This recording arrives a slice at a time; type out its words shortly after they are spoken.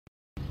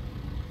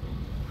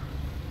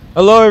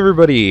Hello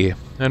everybody,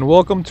 and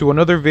welcome to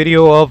another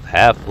video of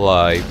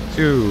Half-Life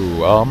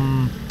 2.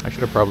 I should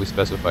have probably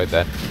specified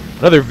that.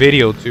 Another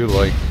video too,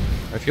 like,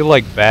 I feel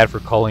like bad for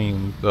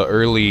calling the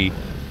early,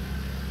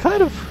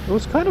 it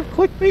was kind of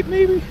clickbait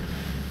maybe?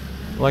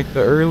 Like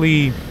the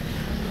early,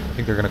 I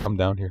think they're gonna come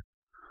down here.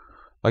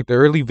 Like the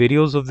early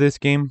videos of this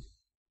game,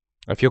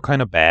 I feel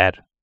kind of bad.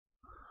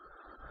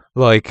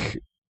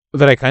 Like,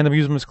 that I kind of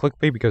use them as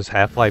clickbait because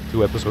Half-Life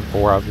 2 Episode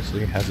 4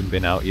 obviously hasn't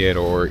been out yet,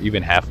 or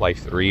even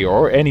Half-Life 3,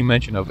 or any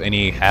mention of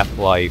any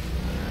Half-Life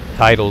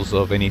titles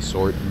of any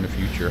sort in the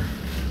future.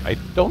 I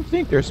don't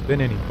think there's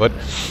been any, but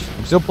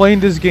I'm still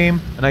playing this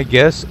game, and I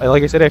guess,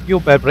 like I said, I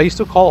feel bad, but I used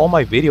to call all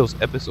my videos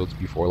episodes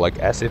before, like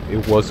as if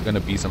it was gonna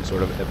be some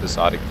sort of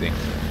episodic thing.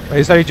 I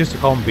decided just to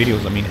call them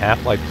videos. I mean,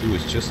 Half-Life 2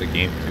 is just a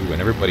game too,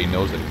 and everybody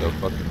knows that it's a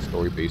fucking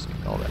story-based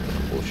and all that kind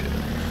of bullshit.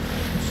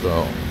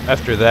 So,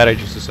 after that, I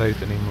just decided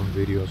to name them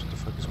videos. What the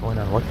fuck is going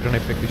on? Why couldn't I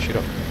pick this shit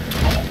up?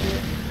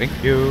 Thank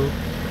you.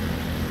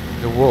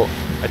 The wolf.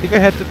 I think I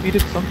had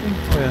defeated something.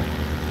 Oh, yeah.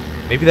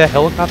 Maybe that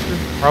helicopter?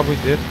 Probably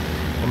did.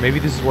 Or maybe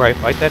this is where I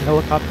fight that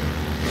helicopter?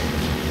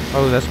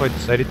 Probably that's why I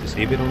decided to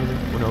save it over there.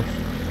 Who knows?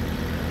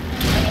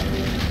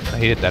 I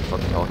hated that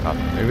fucking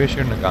helicopter. Maybe I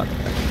shouldn't have gotten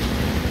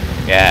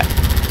that. Yeah.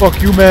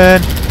 Fuck you,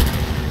 man!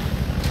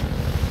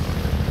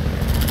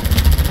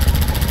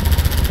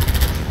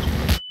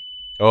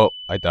 Oh,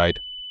 I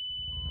died.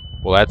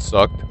 Well, that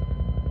sucked.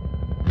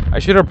 I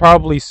should have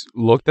probably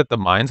looked at the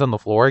mines on the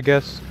floor, I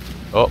guess.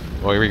 Oh,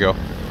 well, here we go.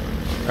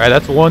 Alright,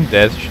 that's one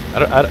death.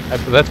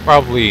 That's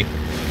probably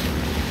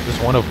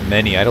just one of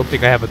many. I don't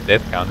think I have a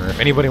death counter.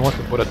 If anybody wants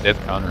to put a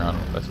death counter on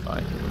them, that's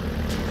fine.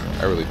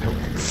 I really don't.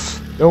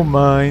 Don't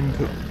mind.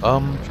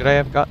 Should I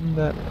have gotten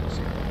that? Let's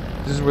see.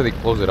 This is where they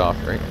close it off,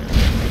 right?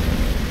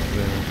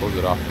 They're gonna close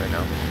it off right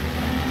now.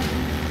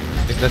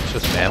 I think that's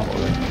just ammo,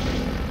 right?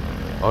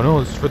 Oh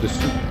no, this is for the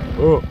soup.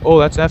 Oh,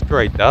 that's after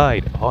I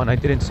died. Oh, and I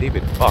didn't save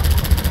it. Fuck.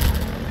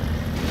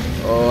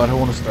 Oh, I don't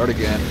want to start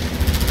again.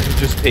 I can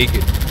just take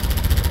it.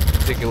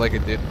 Take it like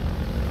it did.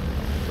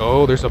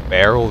 Oh, there's a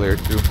barrel there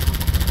too.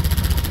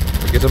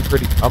 I guess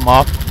I'm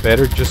off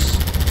better just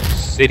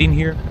sitting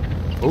here.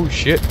 Oh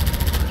shit.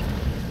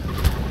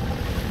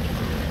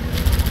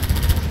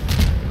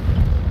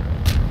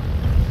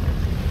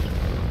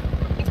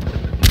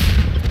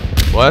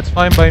 Well, that's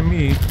fine by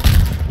me.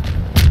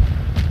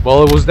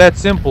 Well, it was that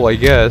simple, I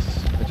guess.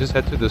 I just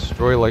had to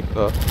destroy, like,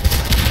 the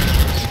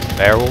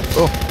barrel.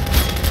 Oh.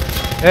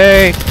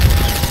 Hey!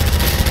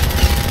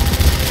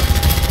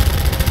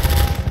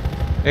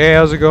 Hey,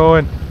 how's it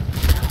going?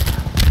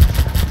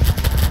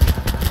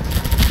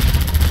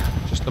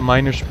 Just a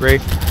minor spray.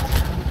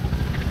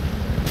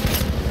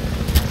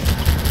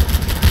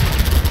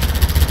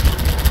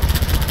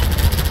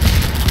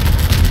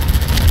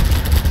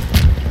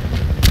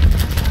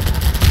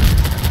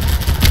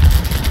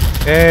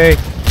 Hey!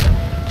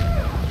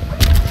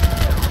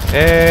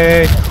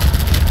 Hey!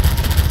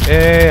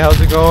 Hey, how's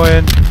it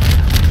going?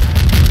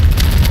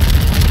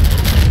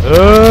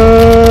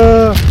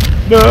 No!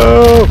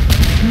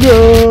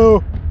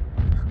 No!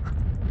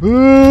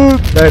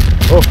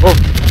 Oh,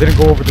 didn't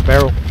go over the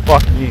barrel.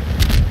 Fuck me.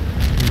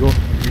 You go,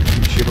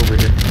 you shit over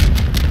here.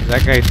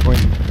 That guy's going,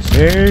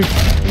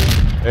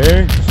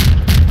 thanks.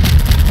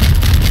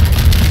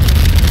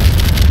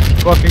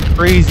 Fucking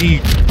crazy.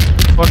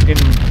 Fucking.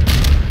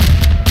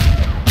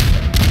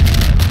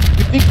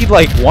 I think he'd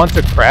like want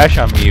to crash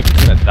on me if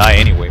he's gonna die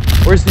anyway.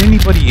 Or is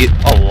anybody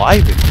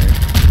alive in there?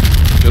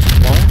 Just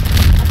one?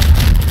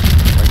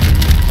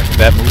 Like in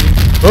that movie?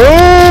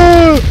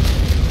 Oh!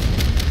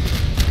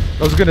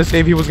 I was gonna say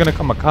if he was gonna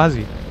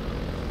kamikaze.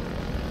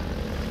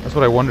 That's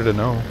what I wanted to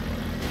know.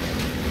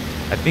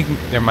 I think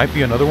there might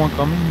be another one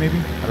coming, maybe?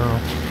 I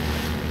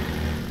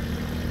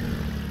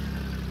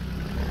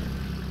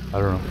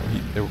don't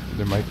know.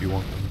 There might be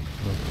one coming.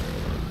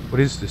 What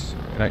is this?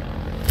 Can I...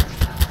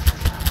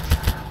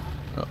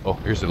 Oh,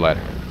 here's the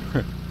ladder.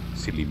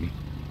 Silly me.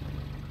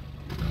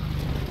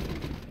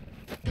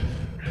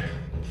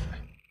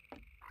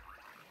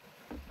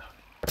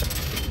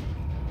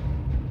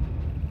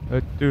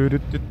 I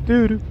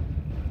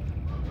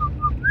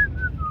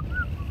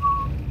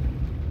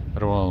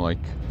don't want to,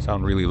 like,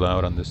 sound really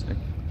loud on this thing.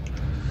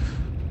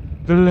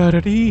 Here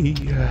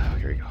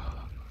we go.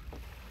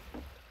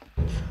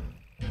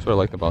 That's what I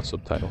like about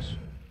subtitles.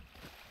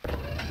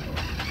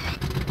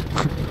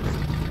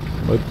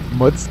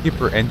 Mud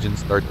skipper engine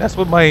start. That's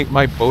what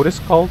my boat is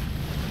called.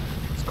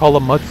 It's called a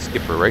mud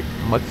skipper, right?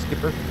 Mud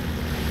skipper.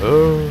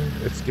 Oh,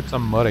 it skips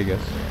on mud, I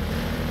guess.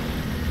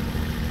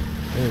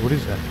 Hey, what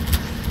is that?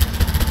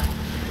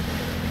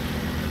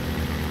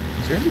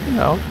 Is there anything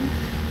out here? It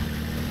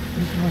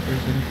doesn't seem like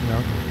there's anything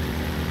out here.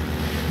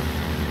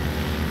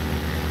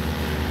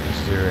 Is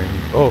there any?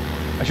 Oh,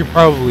 I should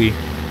probably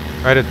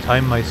try to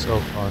time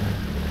myself on.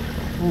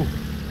 Ooh.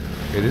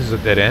 Okay, this is a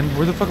dead end.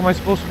 Where the fuck am I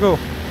supposed to go?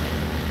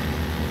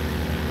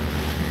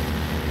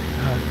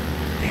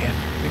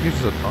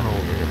 There's a tunnel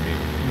over here,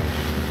 maybe.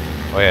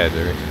 Oh yeah,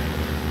 there is.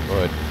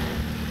 But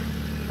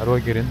how do I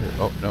get in there?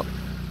 Oh no.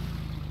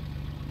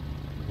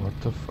 What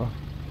the fuck?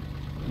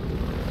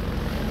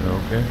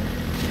 Okay.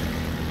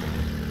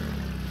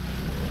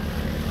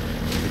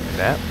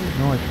 That way?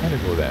 No, I gotta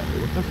go that way.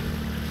 What the?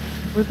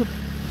 Where the?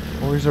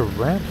 Oh, there's a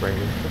ramp right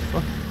here. What the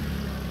fuck?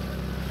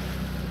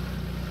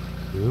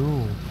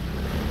 Ew.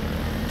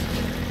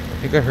 I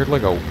think I heard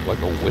like a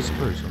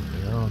whisper or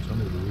something. Oh,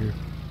 something weird.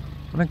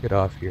 I'm gonna get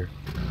off here.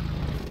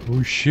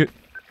 Oh shit.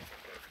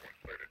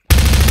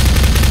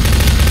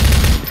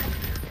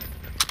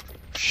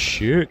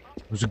 Shit.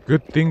 It was a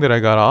good thing that I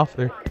got off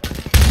there.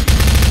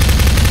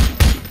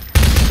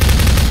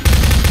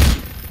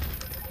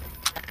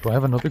 Do I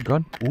have another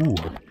gun? Ooh.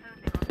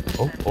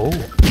 Oh, oh.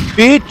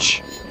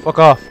 Bitch! Fuck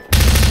off.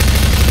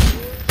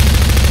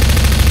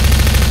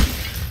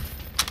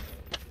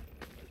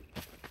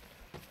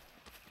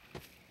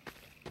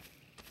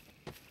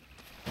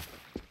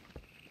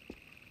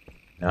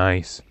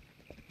 Nice.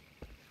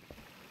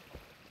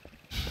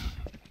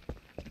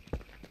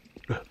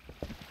 Oh,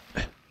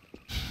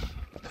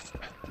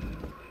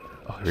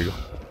 here we go.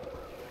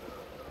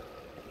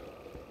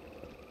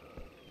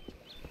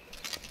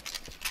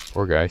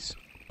 Poor guys.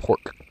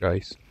 Pork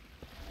guys.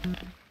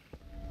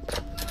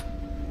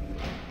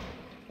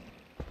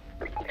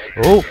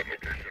 Oh!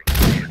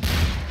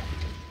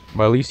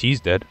 Well, at least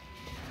he's dead.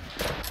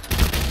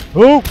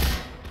 Oh!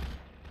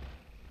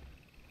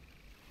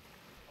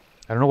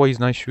 I don't know why he's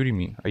not shooting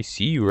me. I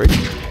see you, right?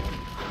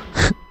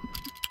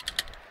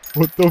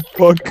 What the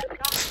fuck?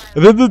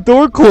 And then the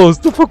door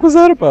closed. The fuck was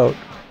that about?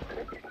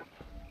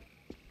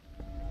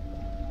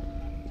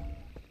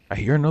 I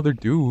hear another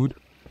dude.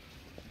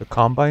 The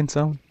combine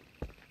sound?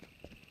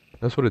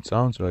 That's what it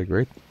sounds like,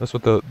 right? That's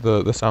what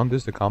the sound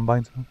is, the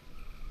combine sound?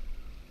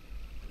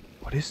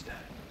 What is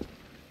that?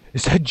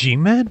 Is that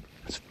Gman?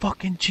 That's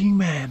fucking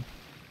Gman.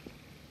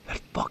 That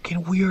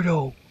fucking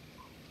weirdo.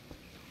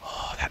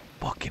 Oh, that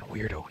fucking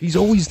weirdo. He's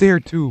always there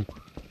too.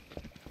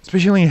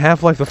 Especially in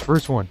Half-Life, the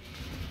first one.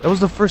 That was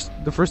the first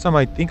time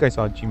I think I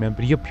saw Gman,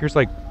 but he appears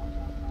like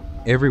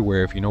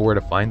everywhere if you know where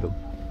to find him.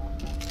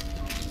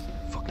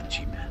 Fucking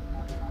Gman.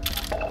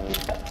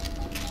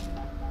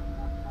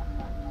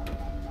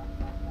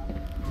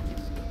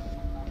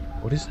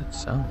 What is that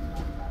sound?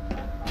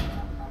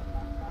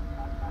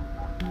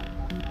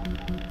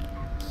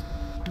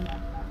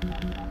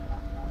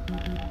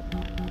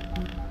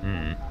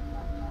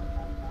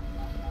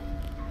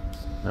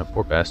 That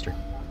poor bastard.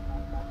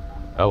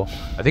 Oh,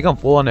 I think I'm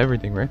full on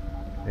everything, right?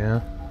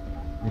 Yeah.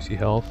 Let me see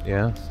health.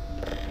 Yeah.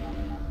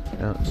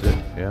 Yeah, that's it.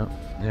 Yeah.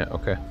 Yeah,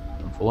 okay.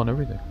 I'm full on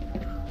everything.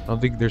 I don't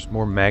think there's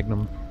more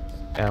Magnum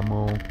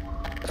ammo.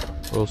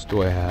 What else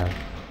do I have?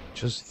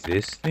 Just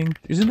this thing?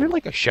 Isn't there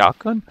like a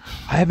shotgun?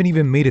 I haven't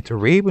even made it to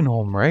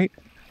Ravenholm, right?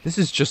 This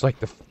is just like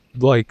the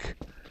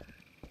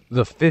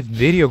fifth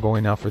video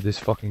going out for this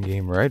fucking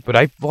game, right? But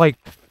I've like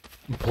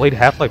played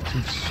Half-Life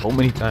 2 so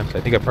many times.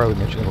 I think I probably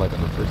mentioned it like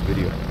on the first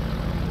video.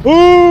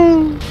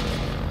 Oh!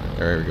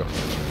 There we go.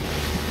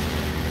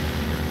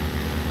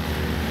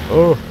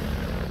 Oh.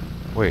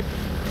 Wait.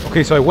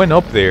 Okay, so I went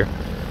up there.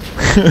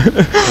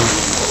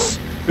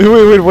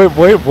 wait,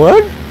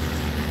 what?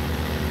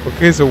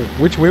 Okay, so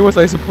which way was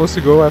I supposed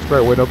to go after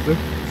I went up there?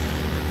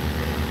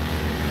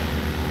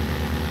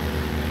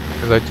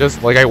 Because I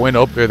just, like, I went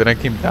up there, then I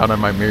came down on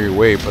my merry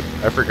way, but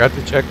I forgot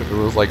to check if there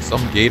was, like,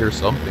 some gate or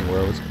something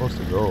where I was supposed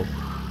to go.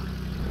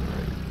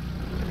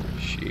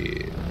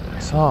 Shit. I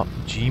saw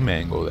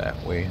G-Man go that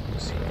way. Let me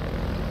see.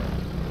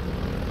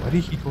 Why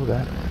did he go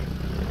that way?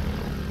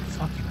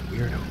 Fucking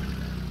weirdo.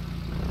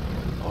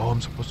 Oh,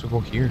 I'm supposed to go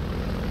here.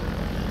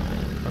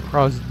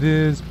 Across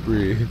this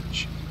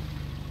bridge.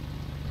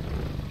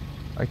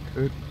 I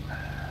could.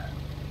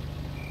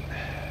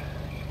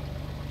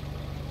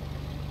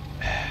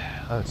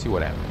 Let's see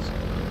what happens.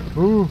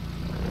 Oh!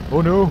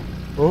 Oh no!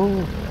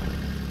 Oh!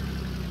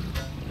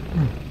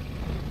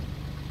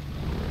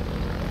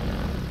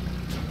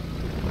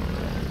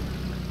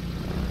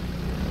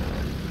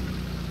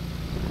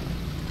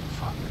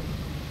 Fuck.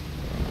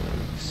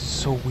 This is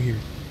so weird.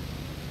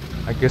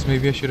 I guess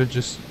maybe I should have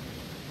just...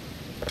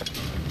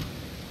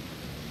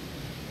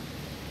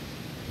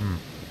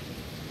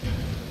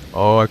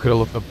 Oh, I could have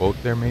left the boat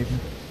there, maybe?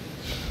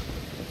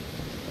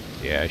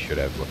 Yeah, I should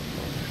have left the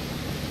boat.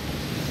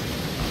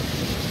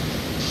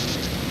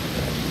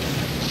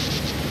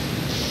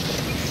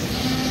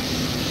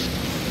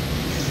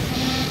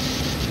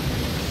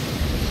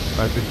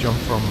 I have to jump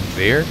from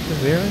there to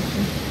there, I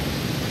think?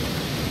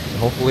 And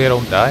hopefully I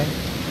don't die.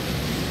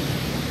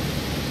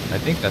 I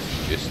think that's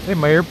the gist. Hey,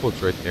 my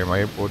airport's right there, my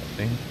airport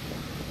thing.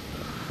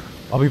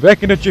 I'll be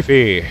back in a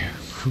jiffy.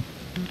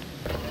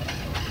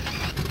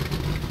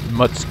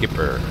 Mud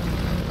skipper.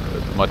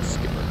 Mud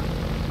skipper.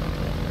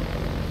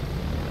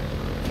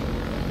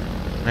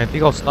 I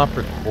think I'll stop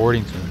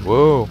recording soon.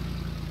 Whoa.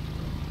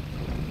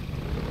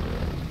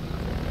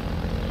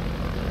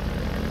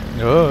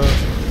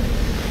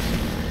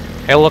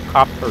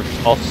 Helicopter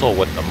tussle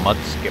with the mud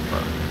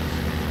skipper.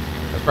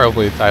 That's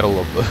probably the title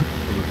of the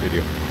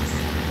video.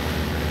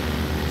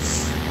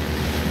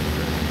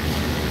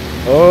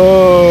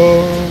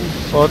 Oh,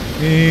 fuck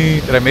me.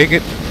 Did I make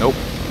it? Nope.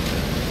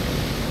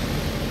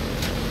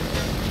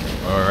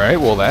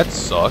 Alright, well that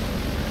sucked.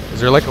 Is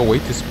there like a way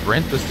to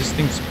sprint? Does this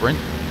thing sprint?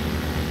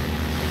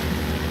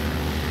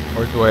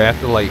 Or do I have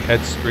to like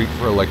head straight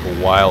for like a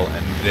while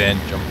and then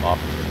jump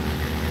off of it?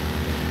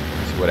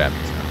 Let's see what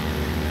happens now.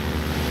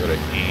 Go to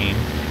aim.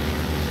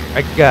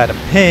 I got a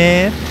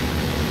pen.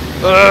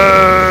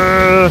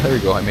 There we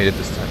go, I made it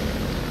this time.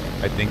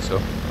 I think so.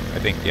 I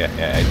think, yeah,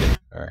 I did.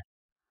 Alright.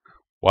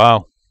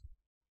 Wow.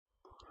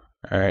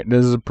 Alright,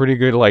 this is a pretty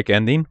good like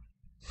ending.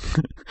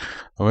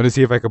 I'm gonna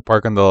see if I can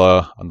park on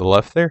the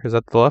left there. Is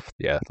that the left?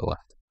 Yeah, the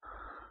left.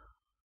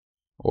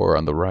 Or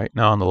on the right?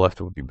 No, on the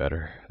left would be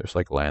better. There's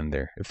like land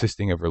there. If this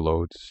thing ever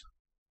loads.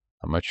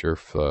 I'm not sure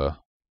if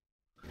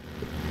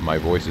my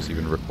voice is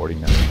even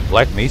recording now.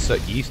 Black Mesa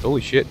East,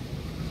 holy shit.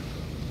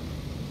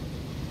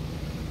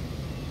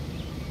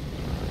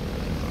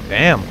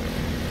 Damn.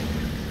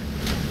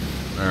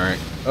 Alright.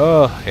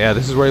 Yeah,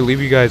 this is where I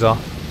leave you guys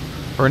off.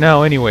 For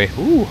now, anyway.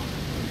 Ooh.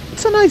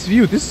 It's a nice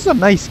view. This is a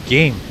nice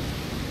game.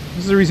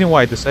 This is the reason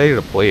why I decided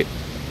to play it.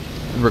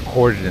 And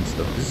record it and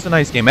stuff. This is a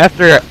nice game.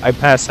 After I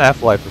pass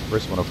Half-Life, the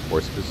first one, of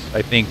course. Because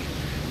I think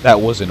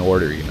that was in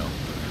order, you know.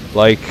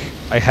 Like,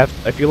 I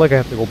feel like I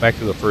have to go back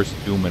to the first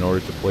Doom in order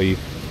to play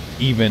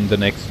even the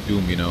next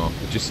Doom, you know.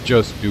 Which is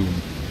just Doom.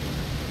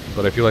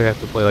 But I feel like I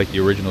have to play, like, the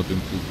original Doom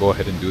 2. Go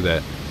ahead and do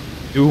that.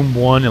 Doom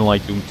 1 and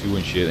like Doom 2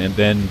 and shit, and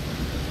then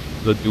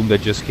the Doom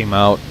that just came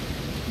out.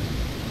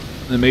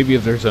 And maybe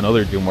if there's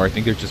another Doom, or I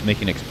think they're just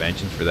making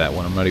expansions for that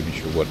one. I'm not even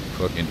sure what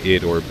fucking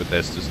id or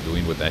Bethesda's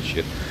doing with that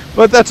shit.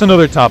 But that's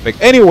another topic.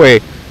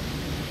 Anyway,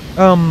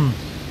 I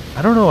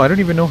don't know. I don't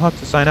even know how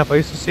to sign up. I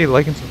used to say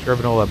like and subscribe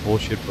and all that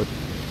bullshit, but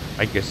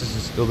I guess this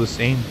is still the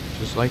same.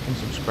 Just like and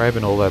subscribe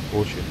and all that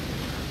bullshit.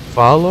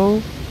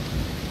 Follow.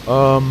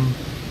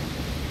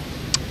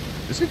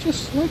 Is it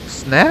just like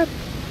Snap?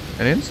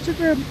 And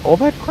Instagram, all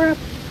that crap,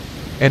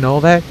 and all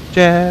that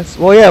jazz.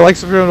 Well, yeah, like,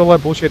 subscribe, and all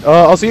that bullshit.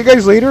 I'll see you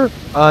guys later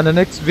on the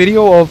next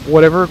video of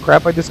whatever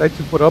crap I decide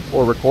to put up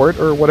or record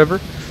or whatever.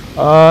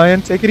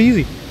 And take it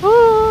easy.